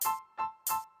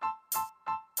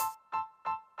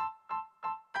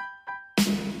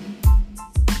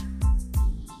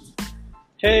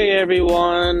Hey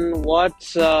everyone,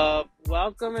 what's up?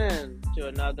 Welcome in to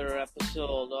another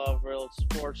episode of Real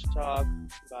Sports Talk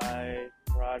by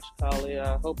Raj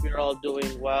Kalia. Hope you're all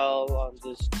doing well on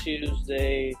this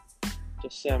Tuesday,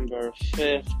 December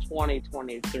 5th,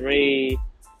 2023.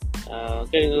 Getting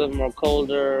a little more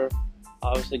colder,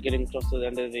 obviously getting close to the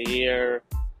end of the year.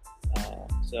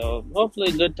 So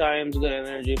hopefully good times, good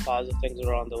energy, positive things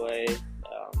are on the way.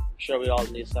 I'm sure we all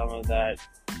need some of that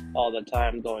all the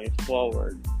time going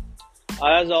forward.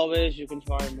 As always, you can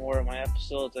find more of my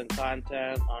episodes and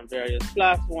content on various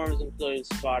platforms, including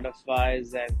Spotify,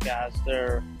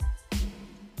 Zencaster,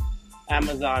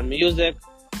 Amazon Music,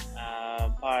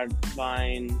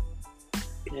 Podvine,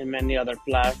 and many other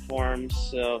platforms.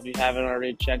 So if you haven't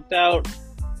already checked out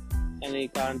any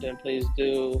content, please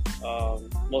do.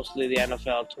 Mostly the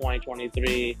NFL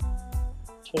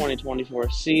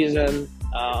 2023-2024 season.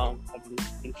 I've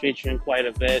been featuring quite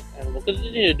a bit, and we'll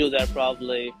continue to do that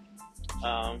probably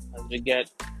as we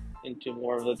get into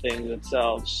more of the things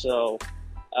itself. So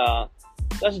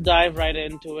let's dive right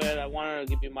into it. I wanted to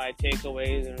give you my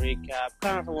takeaways and recap,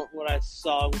 kind of from what I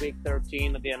saw in Week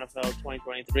 13 of the NFL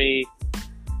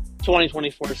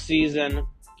 2023-2024 season.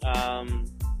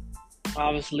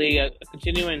 Obviously, a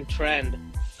continuing trend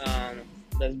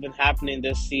that's been happening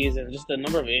this season. Just the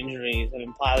number of injuries have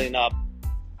been piling up,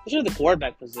 especially the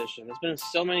quarterback position. There's been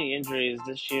so many injuries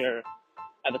this year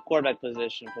at the quarterback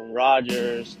position, from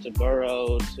Rodgers to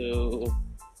Burrow to,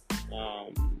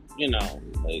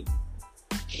 like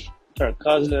Kirk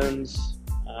Cousins.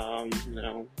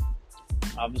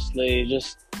 Obviously,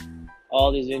 just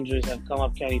all these injuries have come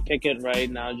up. Kenny Pickett right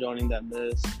now joining that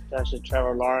list. Especially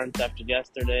Trevor Lawrence after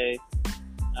yesterday.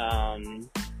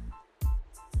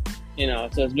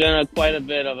 So it's been quite a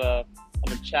bit of a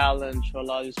challenge for a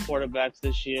lot of these quarterbacks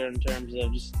this year in terms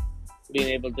of just being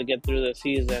able to get through the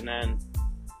season. And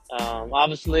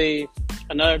obviously,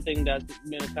 another thing that's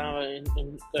been kind of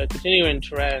a continuing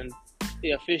trend,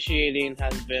 the officiating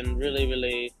has been really,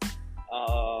 really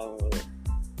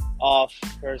off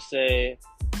per se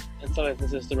in some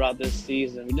instances throughout this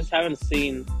season. We just haven't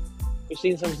seen. We've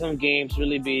seen some games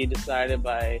really be decided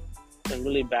by some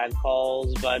really bad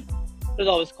calls, but there's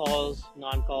always calls,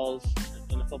 non-calls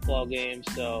in a football game.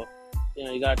 So,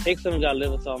 you gotta take some, you gotta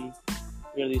live with some.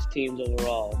 These teams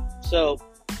overall. So,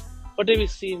 what did we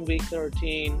see in Week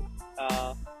 13?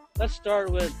 Let's start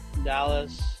with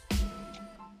Dallas.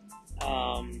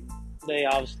 They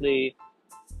obviously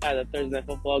had a Thursday night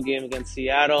football game against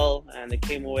Seattle, and they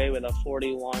came away with a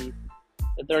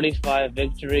 41-35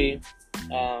 victory.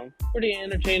 Pretty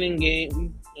entertaining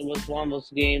game. It was one of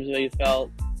those games where you felt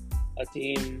a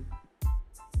team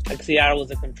like Seattle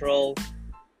was in control.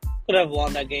 Could have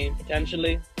won that game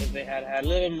potentially if they had a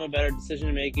little bit more better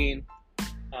decision making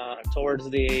towards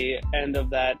the end of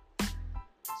that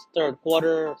second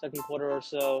quarter or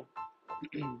so.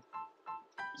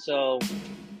 So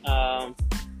it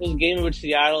was a game in which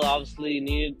Seattle obviously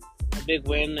needed a big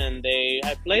win, and they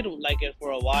had played like it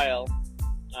for a while.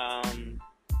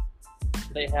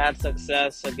 They had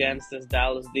success against this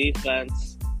Dallas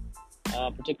defense,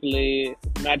 particularly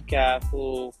Metcalf,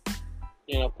 who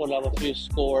put up a few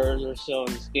scores or so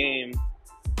in this game.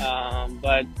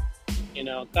 But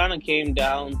kind of came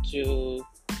down to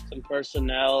some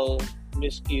personnel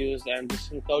miscues and just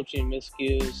some coaching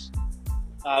miscues.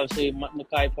 Obviously,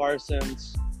 Micah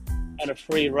Parsons had a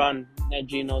free run at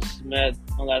Geno Smith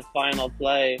on that final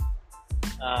play.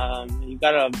 You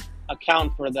got to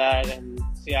account for that, and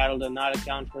Seattle did not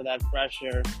account for that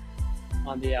pressure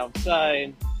on the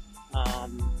outside.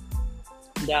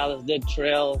 Dallas did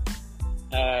trail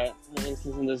an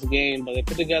instance in this game, but they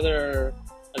put together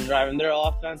a drive, and their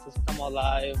offense has come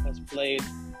alive, has played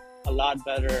a lot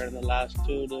better in the last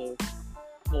 2 to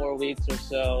 4 weeks or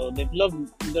so. They've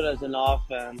looked good as an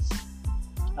offense,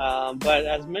 but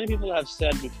as many people have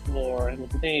said before, and will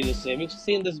continue to say, we've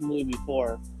seen this movie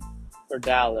before for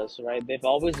Dallas, right? They've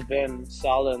always been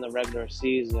solid in the regular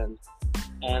season,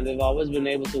 and they've always been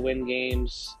able to win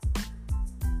games.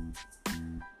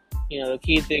 The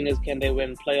key thing is, can they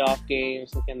win playoff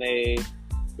games? Can they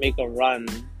make a run?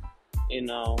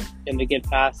 Can they get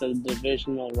past the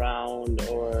divisional round,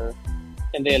 or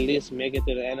can they at least make it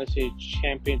to the NFC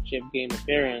Championship game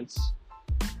appearance?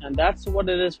 And that's what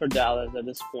it is for Dallas at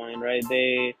this point, right?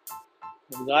 They've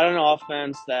got an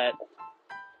offense that,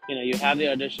 you have the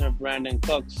addition of Brandon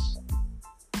Cooks.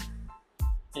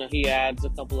 He adds a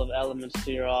couple of elements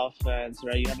to your offense,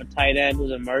 right? You have a tight end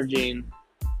who's emerging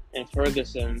in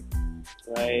Ferguson,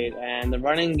 right? And the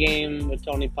running game with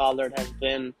Tony Pollard has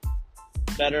been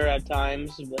better at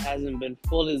times, but hasn't been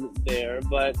fully there.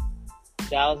 But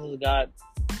Dallas has got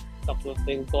couple of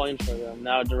things going for them.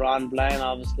 Now, Deron Bland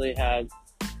obviously had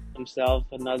himself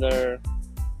another,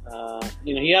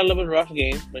 he had a little bit rough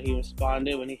game, but he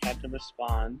responded when he had to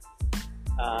respond.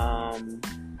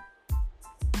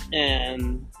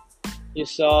 And you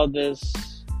saw Dak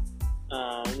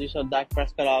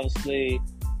Prescott obviously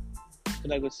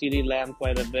connect with CeeDee Lamb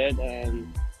quite a bit,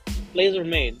 and plays were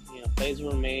made.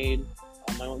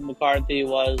 McCarthy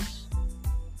was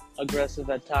aggressive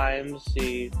at times.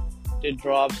 He did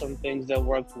draw up some things that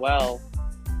worked well.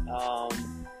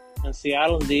 And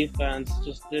Seattle's defense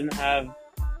just didn't have,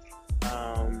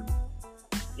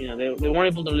 they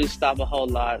weren't able to really stop a whole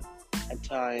lot at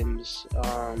times.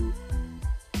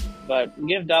 But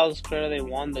give Dallas credit, they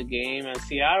won the game. And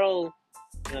Seattle,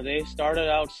 they started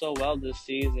out so well this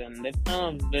season. They've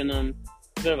kind of been in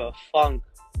a bit of a funk.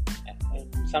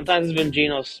 And sometimes it's been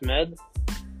Geno Smith.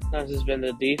 Sometimes it's been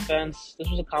the defense. This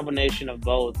was a combination of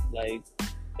both. Like,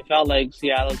 it felt like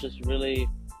Seattle just really,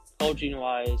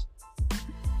 coaching-wise,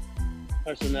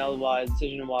 personnel-wise,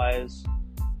 decision-wise,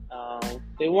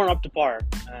 they weren't up to par.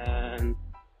 And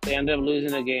they ended up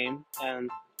losing the game. And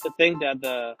to think that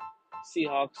the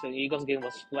Seahawks and Eagles game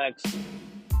was flexed,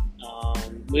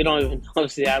 we don't even know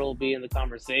if Seattle will be in the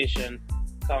conversation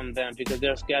come then, because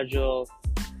their schedule,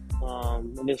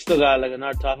 they've still got like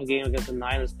another tough game against the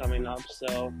Niners coming up.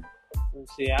 So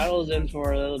Seattle's in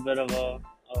for a little bit of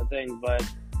a thing, but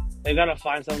they got to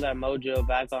find some of that mojo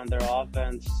back on their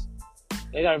offense.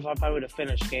 They got to find a way to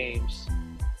finish games,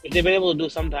 which they've been able to do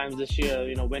sometimes this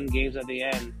year, win games at the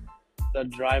end, the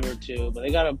drive or two, but they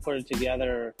got to put it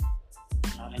together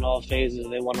in all phases.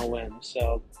 They want to win.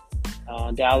 So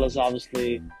Dallas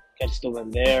obviously gets the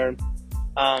win there.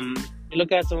 You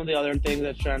look at some of the other things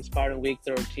that transpired in Week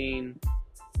 13.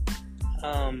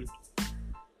 How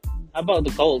about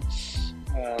the Colts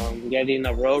getting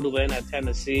a road win at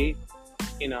Tennessee?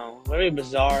 Very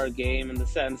bizarre game in the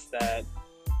sense that,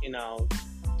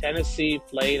 Tennessee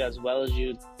played as well as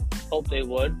you'd hope they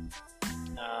would.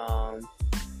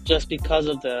 Just because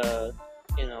of the,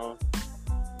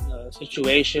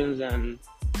 situations and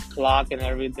clock and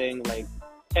everything, like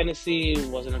Tennessee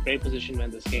was in a great position to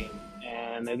win this game.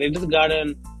 And if they just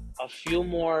gotten a few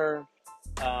more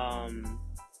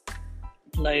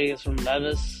plays from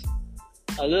Levis,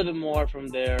 a little bit more from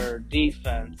their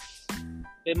defense,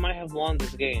 they might have won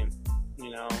this game.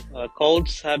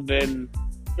 Colts have been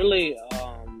really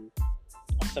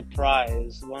a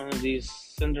surprise, one of these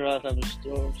Cinderella type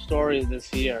of stories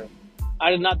this year. I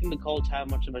did not think the Colts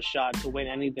had much of a shot to win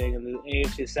anything in the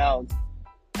AFC South,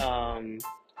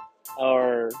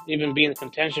 or even be in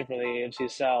contention for the AFC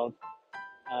South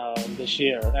this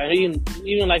year. And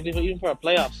even for a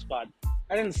playoff spot,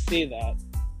 I didn't see that,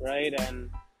 right?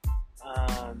 And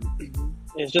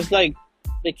it's just like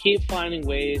they keep finding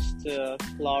ways to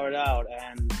claw it out.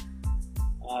 And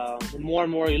the more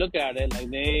and more you look at it, like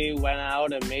they went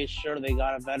out and made sure they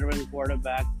got a veteran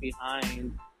quarterback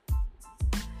behind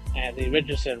Anthony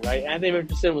Richardson, right? Anthony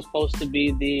Richardson was supposed to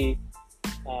be the,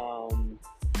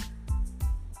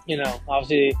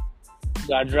 obviously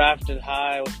got drafted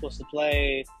high, was supposed to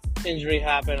play. Injury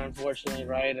happened, unfortunately,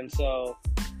 right? And so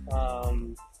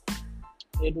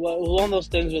it was one of those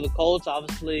things where the Colts,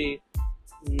 obviously,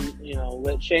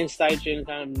 with Shane Steichen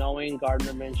kind of knowing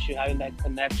Gardner Minshew, having that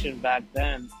connection back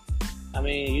then, I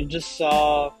mean, you just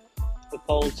saw the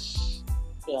Colts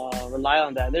rely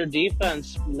on that. Their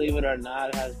defense, believe it or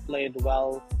not, has played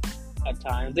well at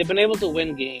times. They've been able to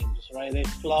win games, right? They've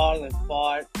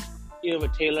fought, even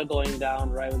with Taylor going down,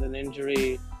 right, with an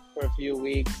injury for a few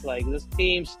weeks. Like, this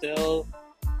team still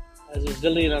is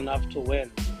resilient enough to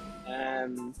win.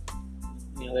 And,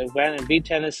 they went and beat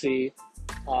Tennessee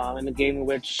in a game in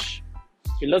which,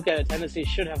 if you look at it, Tennessee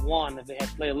should have won if they had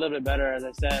played a little bit better, as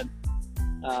I said.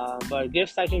 But give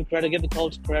Steichen credit, give the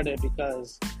Colts credit,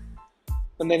 because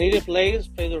when they needed plays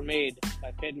were made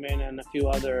by Pittman and a few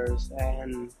others.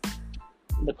 And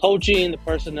the coaching, the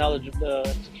personnel, the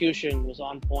execution was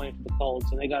on point for the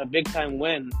Colts, and they got a big-time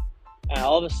win. And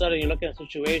all of a sudden, you're looking at a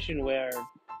situation where,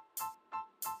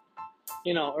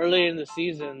 earlier in the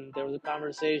season, there was a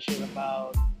conversation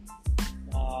about,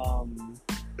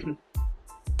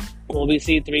 will we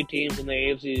see 3 teams in the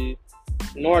AFC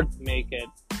North make it?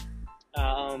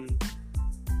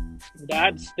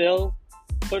 That still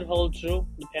could hold true,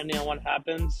 depending on what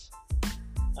happens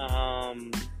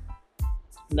down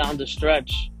the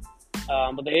stretch.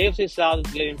 But the AFC South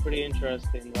is getting pretty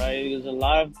interesting, right? There's a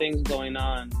lot of things going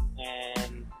on,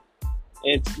 and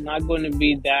it's not going to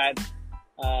be that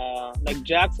like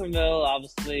Jacksonville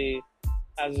obviously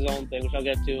has his own thing, which I'll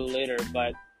get to later,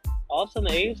 but all of a sudden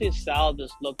the AFC South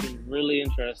is looking really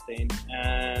interesting,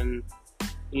 and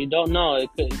you don't know,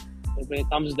 when it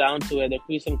comes down to it, there could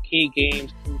be some key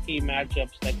games, some key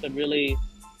matchups that could really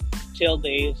tilt the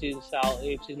AFC South,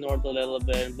 AFC North a little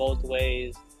bit in both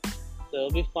ways. So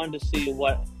it'll be fun to see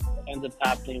what ends up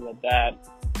happening with that.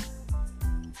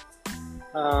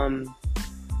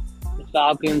 The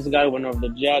Falcons got a win over the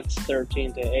Jets,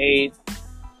 13-8.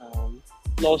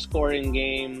 Low scoring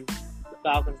game. The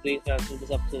Falcons defense was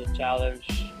up to the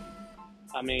challenge.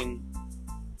 I mean,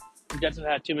 the Jets have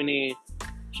had too many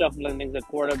shuffling things at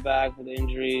quarterback with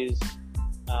injuries.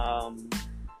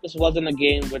 This wasn't a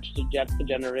game which the Jets could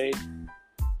generate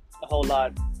a whole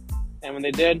lot. And when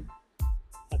they did,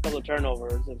 a couple of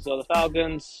turnovers. And so the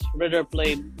Falcons, Ridder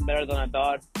played better than I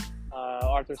thought.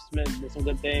 Arthur Smith did some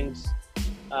good things.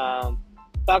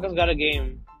 Falcons got a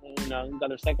game, got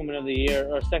their second win of the year,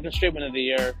 or second straight win of the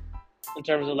year, in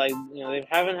terms of they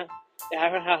haven't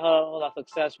had a whole lot of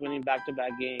success winning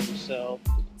back-to-back games. So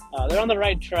they're on the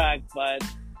right track, but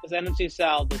this NFC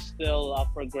South is still up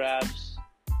for grabs.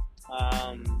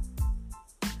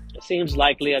 It seems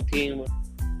likely a team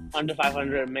under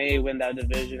 500 may win that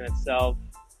division itself.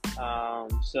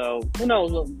 So who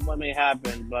knows what may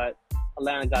happen, but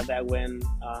Atlanta got that win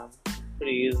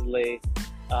pretty easily.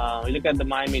 You look at the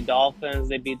Miami Dolphins,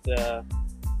 they beat the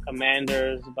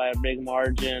Commanders by a big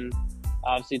margin.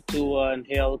 Obviously, Tua and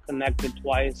Hill connected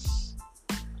twice.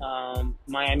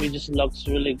 Miami just looks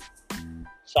really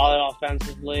solid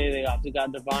offensively. They obviously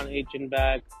got Devon Achane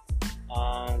back.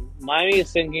 Miami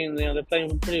is thinking, they're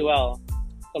playing pretty well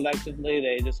collectively.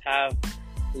 They just have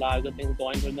a lot of good things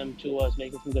going for them. Tua's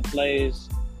making some good plays.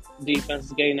 Defense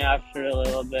is getting after it a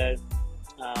little bit.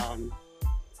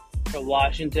 For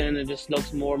Washington, it just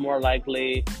looks more and more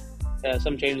likely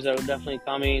some changes are definitely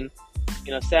coming.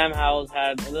 Sam Howell's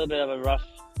had a little bit of a rough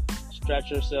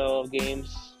stretch or so of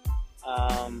games.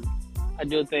 I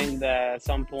do think that at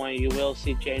some point you will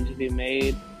see changes be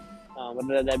made,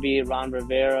 whether that be Ron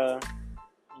Rivera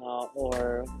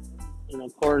or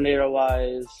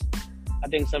coordinator-wise. I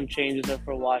think some changes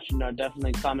for Washington are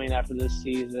definitely coming after this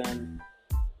season.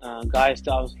 Guys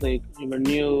to obviously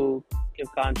renew,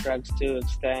 give contracts to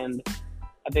extend.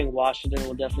 I think Washington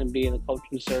will definitely be in the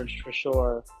coaching search for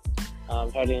sure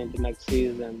heading into next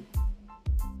season.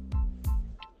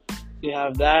 You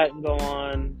have that go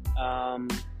on.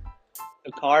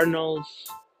 The Cardinals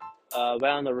went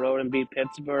on the road and beat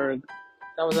Pittsburgh.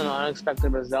 That was an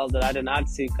unexpected result that I did not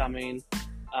see coming.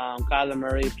 Kyler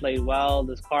Murray played well.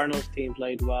 This Cardinals team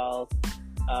played well.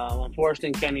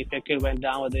 Unfortunately, Kenny Pickett went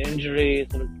down with the injury,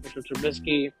 so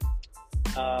Trubisky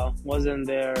wasn't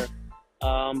there.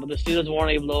 But the Steelers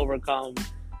weren't able to overcome,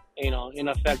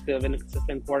 ineffective,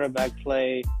 inconsistent quarterback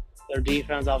play. Their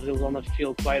defense obviously was on the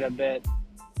field quite a bit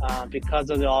because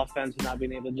of the offense not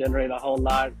being able to generate a whole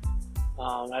lot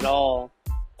at all.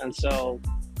 And so,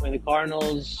 when the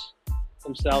Cardinals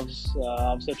themselves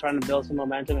obviously trying to build some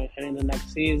momentum and heading into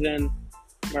next season,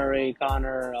 Murray,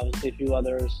 Connor, obviously a few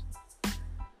others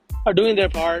are doing their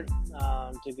part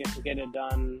to get it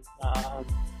done.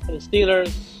 For the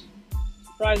Steelers,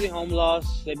 surprising home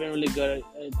loss. They've been really good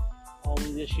at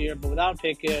home this year, but without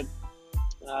Pickett,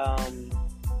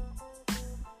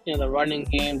 the running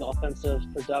game, the offensive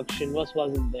production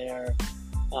wasn't there.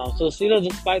 So the Steelers,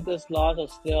 despite this loss, are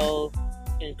still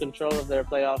in control of their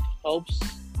playoff hopes.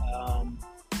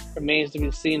 Remains to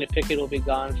be seen if Pickett will be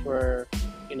gone for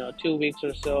 2 weeks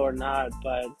or so or not.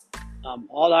 But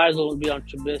all eyes will be on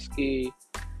Trubisky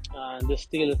and the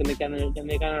Steelers. Can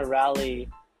they kind of rally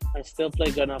and still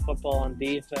play good enough football on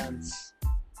defense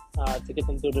to get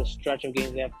them through the stretch of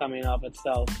games they have coming up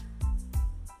itself?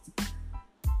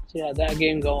 So yeah, that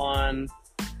game go on.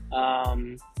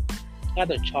 Got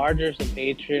the Chargers and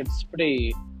Patriots,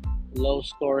 pretty low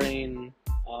scoring.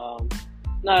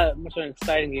 Not much of an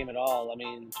exciting game at all. I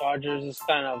mean, Chargers is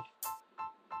kind of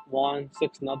won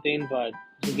 6-0, but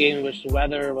it's a game in which the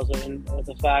weather was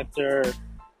a factor.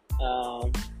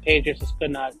 Patriots just could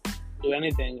not do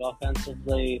anything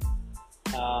offensively.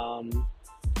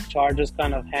 Chargers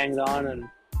kind of hanged on and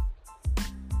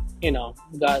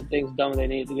got things done they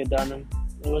need to get done.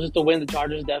 It was just a win the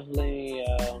Chargers definitely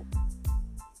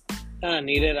kind of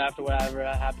needed after whatever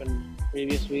happened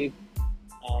previous week.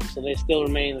 So they still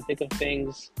remain in the thick of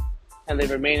things, and they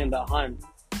remain in the hunt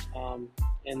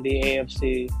in the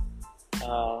AFC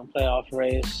playoff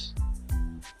race.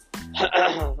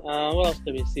 What else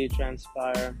did we see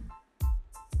transpire?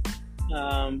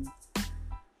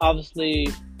 Obviously,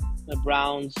 the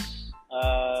Browns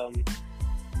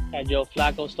had Joe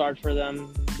Flacco start for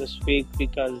them this week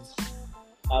because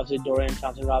obviously Dorian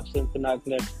Thompson-Robinson could not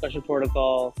clear concussion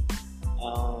protocol.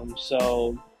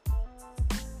 So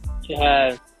you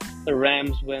had the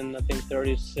Rams win, I think,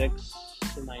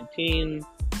 36-19.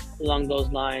 along those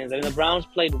lines. I mean, the Browns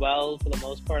played well for the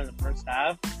most part in the first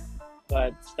half,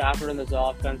 but Stafford and his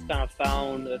offense kind of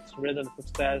found its rhythm of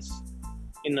success.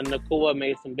 Nakua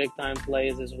made some big time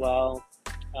plays as well.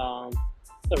 Um,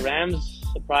 the Rams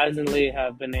surprisingly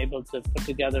have been able to put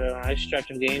together a nice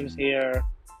stretch of games here.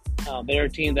 They're a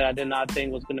team that I did not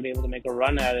think was going to be able to make a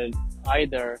run at it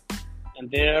either, and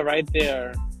they're right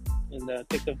there in the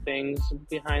thick of things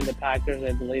behind the Packers,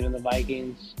 I believe, and the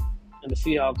Vikings and the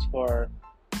Seahawks for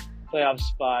playoff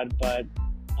spot. But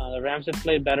the Rams have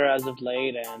played better as of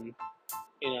late, and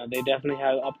they definitely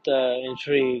have upped the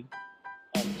intrigue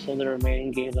of some of the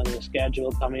remaining games on the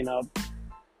schedule coming up.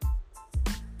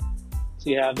 So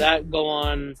you have that go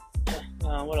on.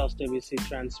 What else did we see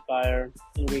transpire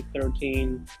in Week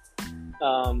 13?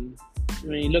 When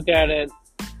you look at it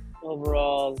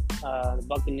overall, the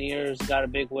Buccaneers got a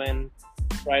big win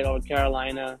right over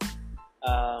Carolina.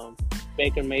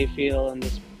 Baker Mayfield and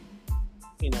this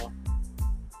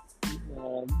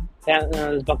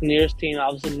Buccaneers team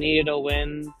obviously needed a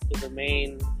win to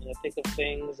remain in the thick of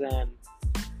things, and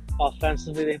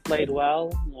offensively they played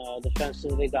well.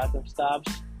 Defensively they got some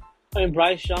stops. I mean,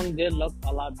 Bryce Young did look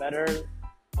a lot better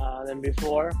than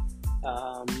before,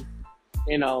 but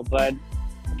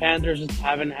the Panthers just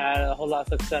haven't had a whole lot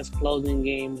of success closing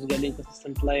games, getting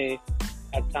consistent play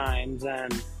at times,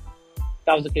 and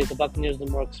that was the case. The Buccaneers, the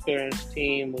more experienced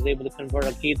team, was able to convert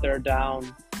a key third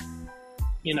down,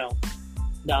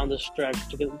 down the stretch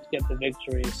to get the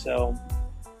victory. So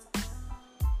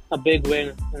a big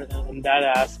win in that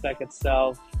aspect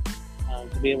itself,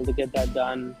 to be able to get that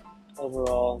done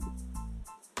overall.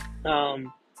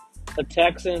 The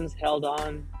Texans held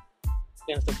on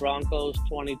against the Broncos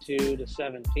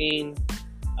 22-17.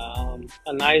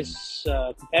 A nice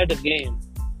competitive game.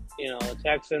 The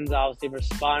Texans obviously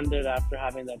responded after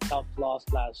having that tough loss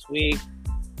last week.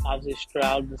 Obviously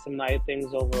Stroud did some nice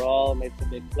things overall, made some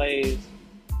big plays.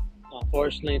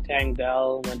 Unfortunately, Tank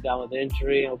Dell went down with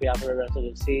injury and will be out for the rest of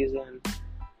the season.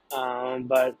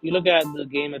 But you look at the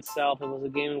game itself, it was a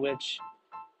game in which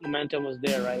momentum was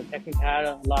there, right? The Texans had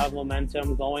a lot of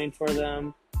momentum going for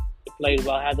them. They played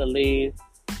well, had the lead.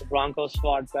 The Broncos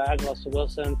fought back. Russell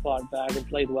Wilson fought back and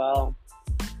played well.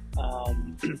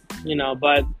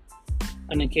 But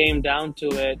when it came down to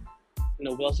it,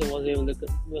 Wilson wasn't able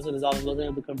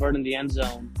to convert in the end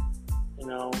zone,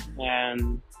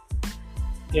 and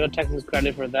give Texans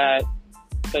credit for that.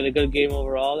 Played a good game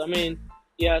overall. I mean,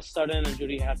 yes, Sutton and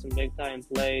Judy had some big time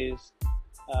plays,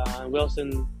 and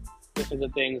Wilson did some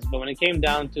good things. But when it came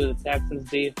down to the Texans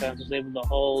defense was able to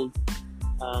hold,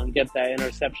 get that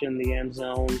interception in the end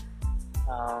zone.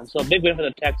 So a big win for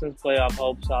the Texans' playoff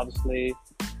hopes, obviously.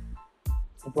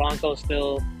 The Broncos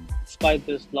still, despite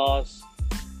this loss,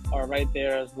 are right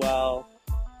there as well.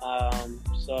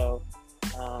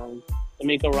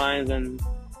 D'Amico Ryans and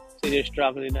C.J.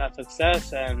 Stroud continue to have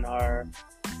success and are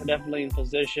definitely in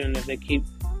position if they keep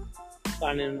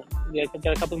get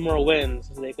a couple more wins.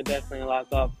 They could definitely lock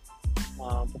up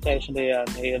potentially an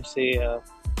AFC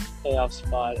playoff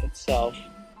spot itself.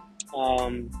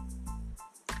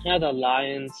 The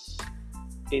Lions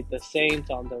beat the Saints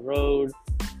on the road.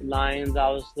 The Lions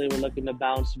obviously were looking to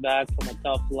bounce back from a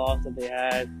tough loss that they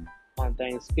had on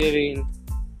Thanksgiving.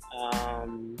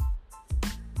 It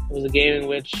was a game in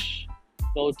which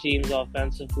both teams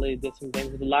offensively did some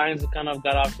things. The Lions kind of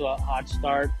got off to a hot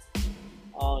start,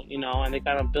 and they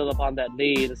kind of built upon that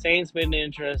lead. The Saints made it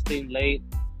interesting late,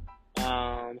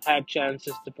 had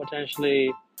chances to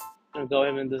potentially go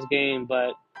in this game,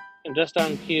 but just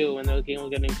on cue, when the game was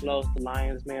getting close, the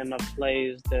Lions made enough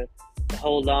plays to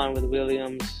hold on with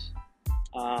Williams.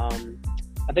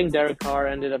 I think Derek Carr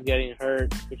ended up getting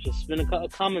hurt, which has been a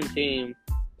common theme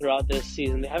throughout this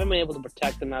season. They haven't been able to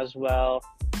protect him as well.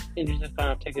 Injuries have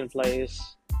kind of taken place.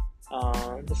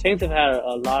 The Saints have had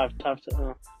a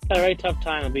very tough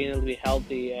time of being able to be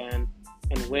healthy and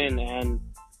win. And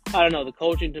I don't know, the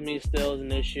coaching to me still is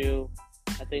an issue.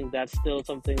 I think that's still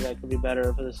something that could be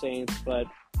better for the Saints, but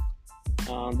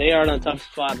they are in a tough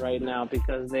spot right now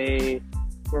because they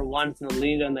were once in the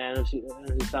lead in the NFC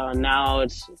South, and now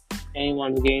it's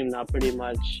anyone's game now pretty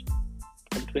much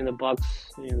between the Bucs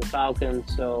and the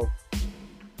Falcons. So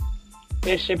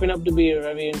it's shaping up to be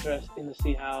very interesting to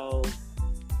see how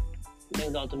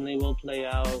things ultimately will play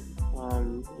out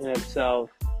in itself.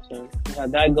 So we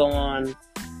had that go on.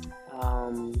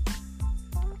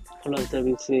 What else did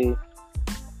we see?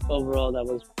 Overall, that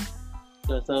was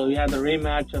good. So we had the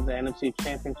rematch of the NFC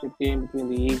Championship game between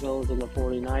the Eagles and the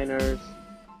 49ers.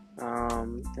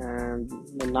 And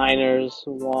the Niners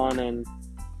won in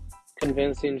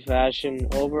convincing fashion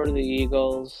over the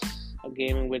Eagles, a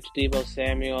game in which Deebo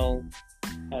Samuel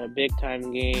had a big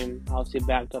time game. Obviously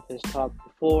backed up his talk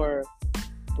before.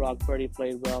 Brock Purdy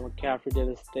played well. McCaffrey did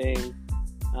his thing.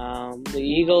 The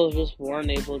Eagles just weren't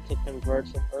able to convert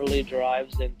some early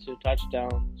drives into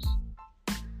touchdowns.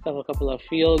 Have a couple of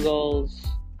field goals.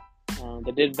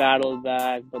 They did battle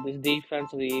back, but this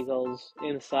defense of the Eagles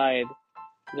inside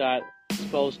got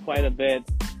exposed quite a bit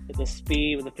with the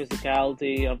speed, with the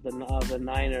physicality of the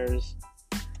Niners.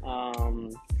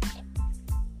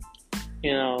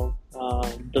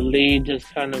 The lead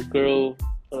just kind of grew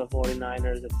for the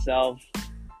 49ers itself.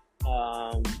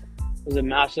 It was a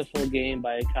masterful game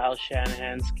by Kyle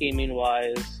Shanahan,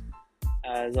 scheming-wise,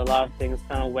 as a lot of things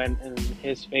kind of went in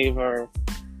his favor.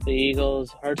 The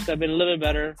Eagles, Hurts have been a little bit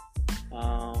better.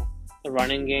 The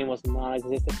running game was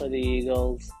non-existent for the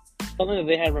Eagles. Something that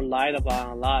they had relied upon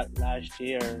a lot last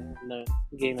year in the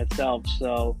game itself.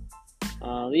 So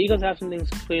the Eagles have some things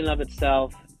to clean up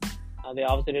itself. They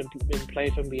obviously been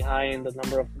played from behind the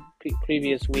number of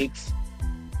previous weeks.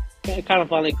 It kind of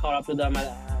finally caught up to them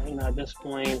at this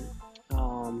point.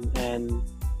 And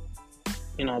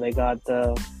they got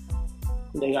the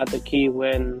key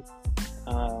win.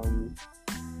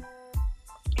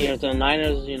 So the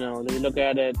Niners, they look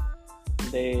at it,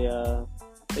 they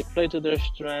play to their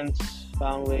strengths,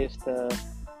 found ways to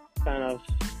kind of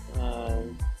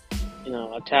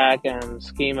attack and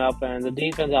scheme up, and the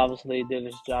defense obviously did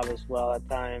its job as well at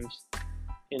times.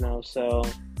 So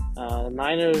the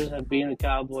Niners have beaten the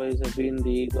Cowboys, have beaten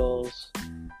the Eagles.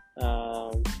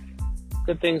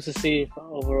 Good things to see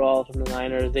overall from the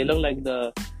Niners. They look like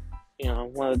one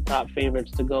of the top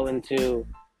favorites to go into,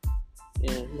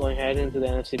 going ahead into the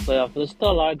NFC playoff. But there's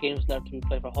still a lot of games left to be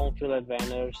played for home field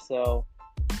advantage. So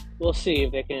we'll see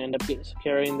if they can end up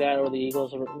securing that, or the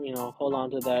Eagles, hold on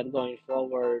to that going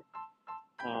forward.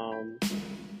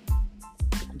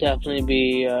 Definitely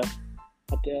be a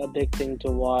big thing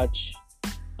to watch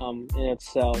in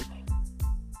itself.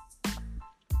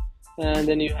 And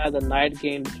then you had the night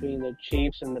game between the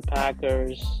Chiefs and the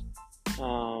Packers.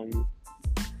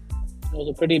 It was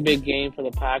a pretty big game for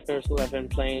the Packers, who have been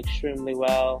playing extremely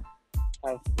well.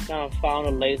 Have kind of found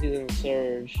a late season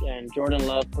surge, and Jordan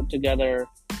Love put together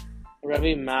a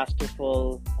very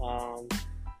masterful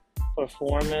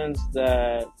performance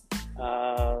that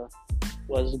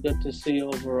was good to see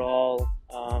overall.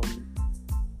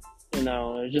 It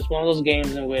was just one of those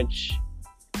games in which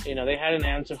they had an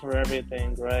answer for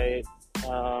everything, right?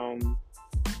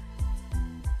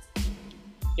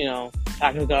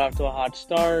 Packers got off to a hot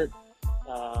start.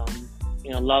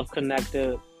 Love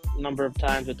connected a number of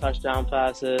times with touchdown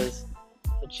passes.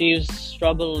 The Chiefs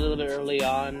struggled a little bit early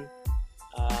on.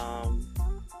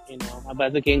 But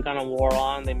as the game kind of wore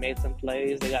on, they made some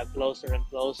plays. They got closer and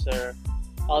closer.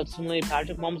 Ultimately,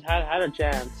 Patrick Mahomes had a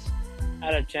chance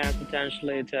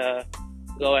potentially to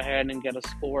go ahead and get a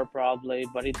score probably,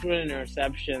 but he threw an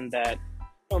interception that you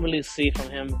don't really see from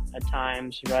him at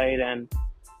times, right? And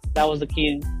that was the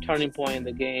key turning point in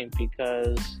the game,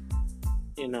 because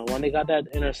when they got that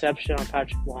interception on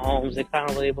Patrick Mahomes, they kind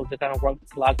of were able to work the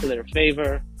clock to their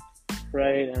favor,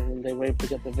 right? And they were able to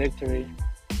get the victory.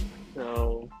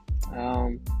 So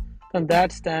from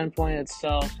that standpoint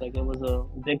itself, it was a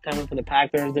big time for the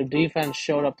Packers. Their defense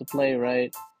showed up to play,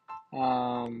 right?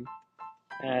 And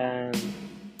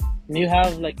when you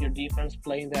have your defense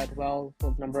playing that well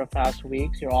for a number of past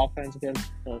weeks, your offense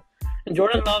against and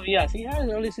Jordan Love, yes, he had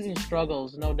early season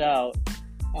struggles, no doubt.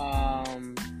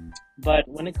 But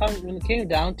when it came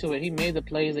down to it, he made the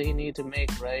plays that he needed to make,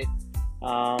 right?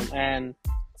 And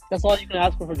that's all you can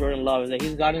ask for Jordan Love, is that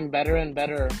he's gotten better and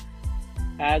better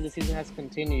as the season has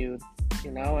continued,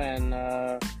 and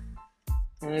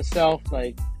in itself,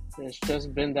 it's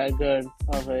just been that good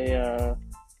of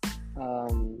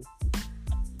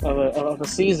a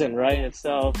season, right,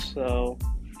 itself. So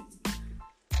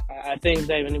I think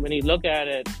that when you look at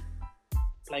it,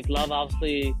 Love,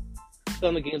 obviously,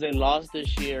 some of the games they lost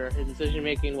this year, his decision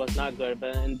making was not good.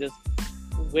 But in this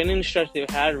winning stretch they've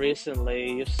had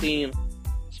recently, you've seen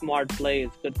smart plays,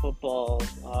 good football,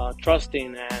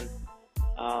 trusting, and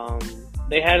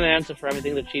they had an answer for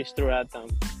everything the Chiefs threw at them.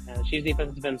 And the Chiefs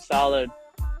defense has been solid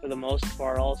for the most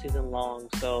part all season long.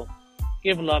 So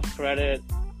give Love credit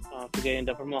for getting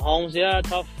that. For Mahomes,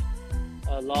 tough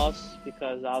loss,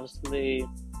 because obviously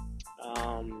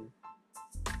home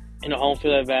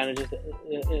field advantage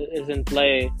is in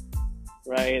play,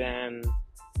 right? And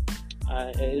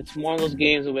it's one of those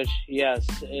games in which, yes,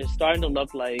 it's starting to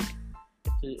look like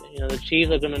the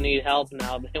Chiefs are going to need help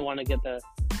now. They want to get the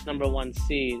number one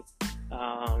seed,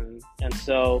 and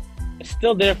so it's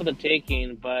still there for the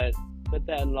taking. But with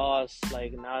that loss,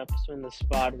 now it's in the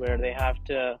spot where they have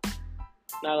to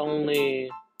not only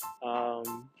find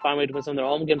a way to win some of their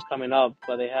home games coming up,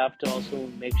 but they have to also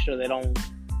make sure they don't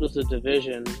lose the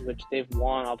division, which they've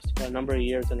won obviously for a number of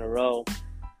years in a row.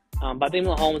 But I think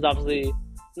Mahomes obviously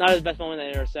not his best moment in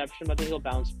the interception, but I think he'll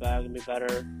bounce back and be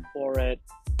better for it.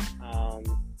 Um,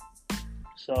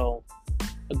 so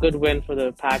a good win for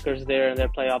the Packers there and their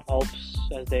playoff hopes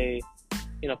as they,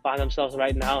 find themselves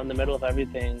right now in the middle of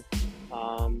everything.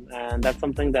 And that's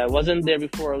something that wasn't there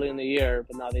before early in the year,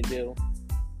 but now they do.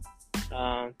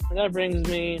 And that brings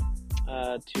me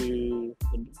to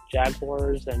the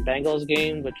Jaguars and Bengals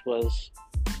game, which was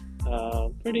a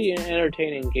pretty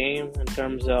entertaining game in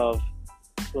terms of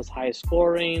it was high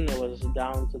scoring, it was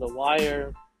down to the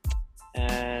wire,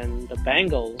 and the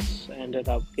Bengals ended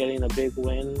up getting a big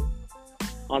win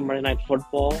on Monday Night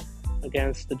Football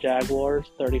against the Jaguars,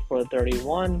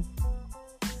 34-31.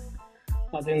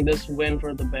 I think this win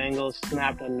for the Bengals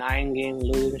snapped a 9-game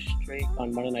losing streak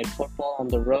on Monday Night Football on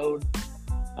the road.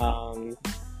 And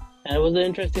it was an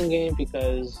interesting game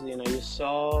because, you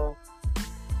saw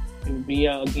it would be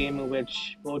a game in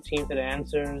which both teams had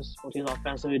answers. Both teams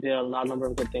offensively did a number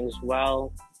of good things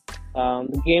well.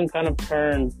 The game kind of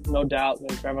turned, no doubt,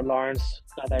 when Trevor Lawrence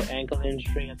got that ankle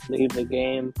injury and had to leave the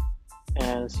game,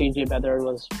 and CJ Beathard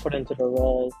was put into the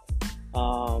role.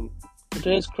 To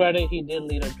his credit, he did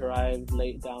lead a drive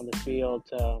late down the field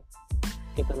to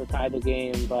get them to tie the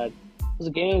game, but it was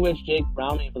a game in which Jake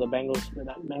Browning for the Bengals,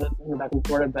 the backup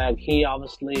quarterback, he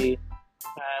obviously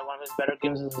had one of his better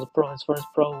games as his first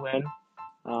pro win.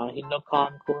 He looked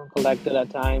calm, cool, and collected at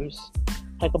times.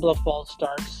 Had a couple of false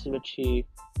starts, which he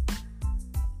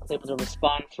was able to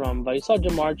respond from, but you saw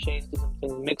Jamar Chase do some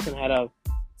things. Mixon had a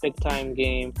big-time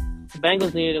game. The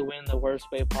Bengals needed to win the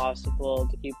worst way possible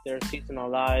to keep their season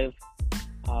alive.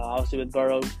 Obviously, with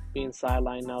Burrow being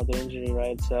sidelined now, the injury,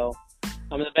 right? So,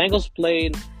 the Bengals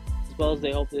played as well as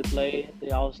they hoped they played. They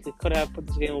obviously could have put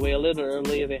this game away a little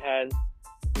earlier. They had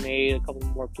made a couple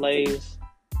more plays.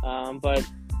 But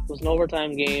it was an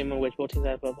overtime game in which both teams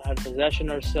had possession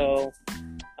or so.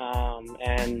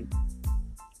 And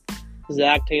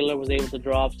Zach Taylor was able to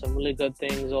drop some really good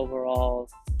things overall.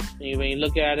 And when you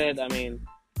look at it,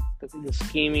 the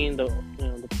scheming, the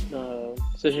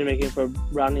decision making for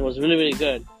Browning was really, really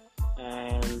good,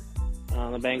 and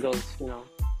the Bengals,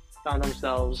 found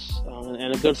themselves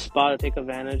in a good spot to take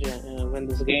advantage and win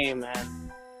this game.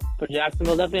 And for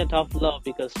Jacksonville, definitely a tough blow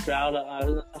because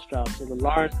the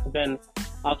Lawrence has been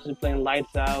obviously playing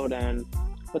lights out, and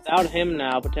without him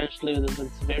now, potentially with the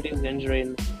severity of his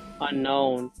injury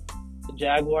unknown, the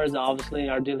Jaguars obviously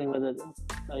are dealing with it.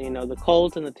 The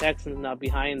Colts and the Texans now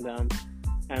behind them.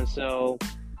 And so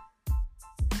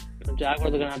the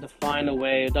Jaguars are going to have to find a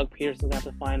way, Doug Peterson's going to have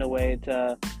to find a way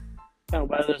to kind of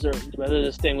weather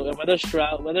this thing. Whether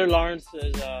Trevor Lawrence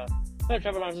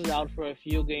is out for a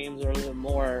few games or a little bit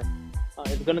more,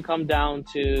 it's going to come down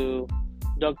to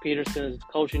Doug Peterson's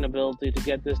coaching ability to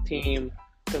get this team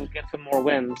to get some more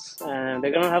wins. And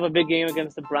they're going to have a big game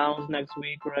against the Browns next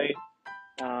week, right?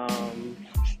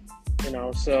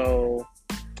 So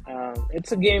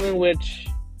it's a game in which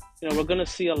we're going to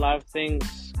see a lot of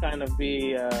things kind of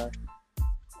be up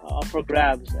for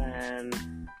grabs, and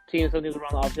teams are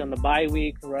obviously on the bye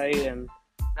week, right? And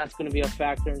that's going to be a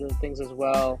factor into things as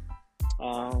well.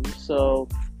 So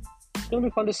it's going to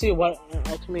be fun to see what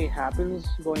ultimately happens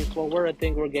going forward. I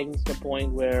think we're getting to the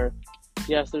point where,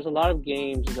 yes, there's a lot of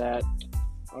games that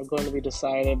are going to be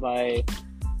decided by,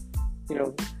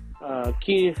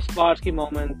 key spots, key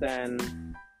moments, and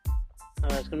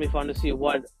it's going to be fun to see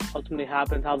what ultimately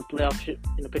happens, how the playoff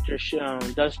picture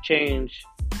does change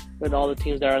with all the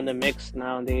teams that are in the mix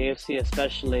now, in the AFC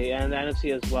especially, and the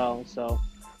NFC as well. So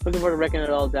looking forward to breaking it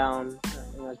all down as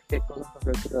we get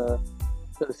closer to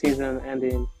the season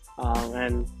ending,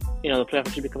 and the playoff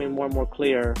should be becoming more and more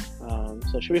clear. So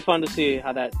it should be fun to see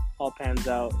how that all pans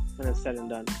out when it's said and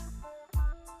done.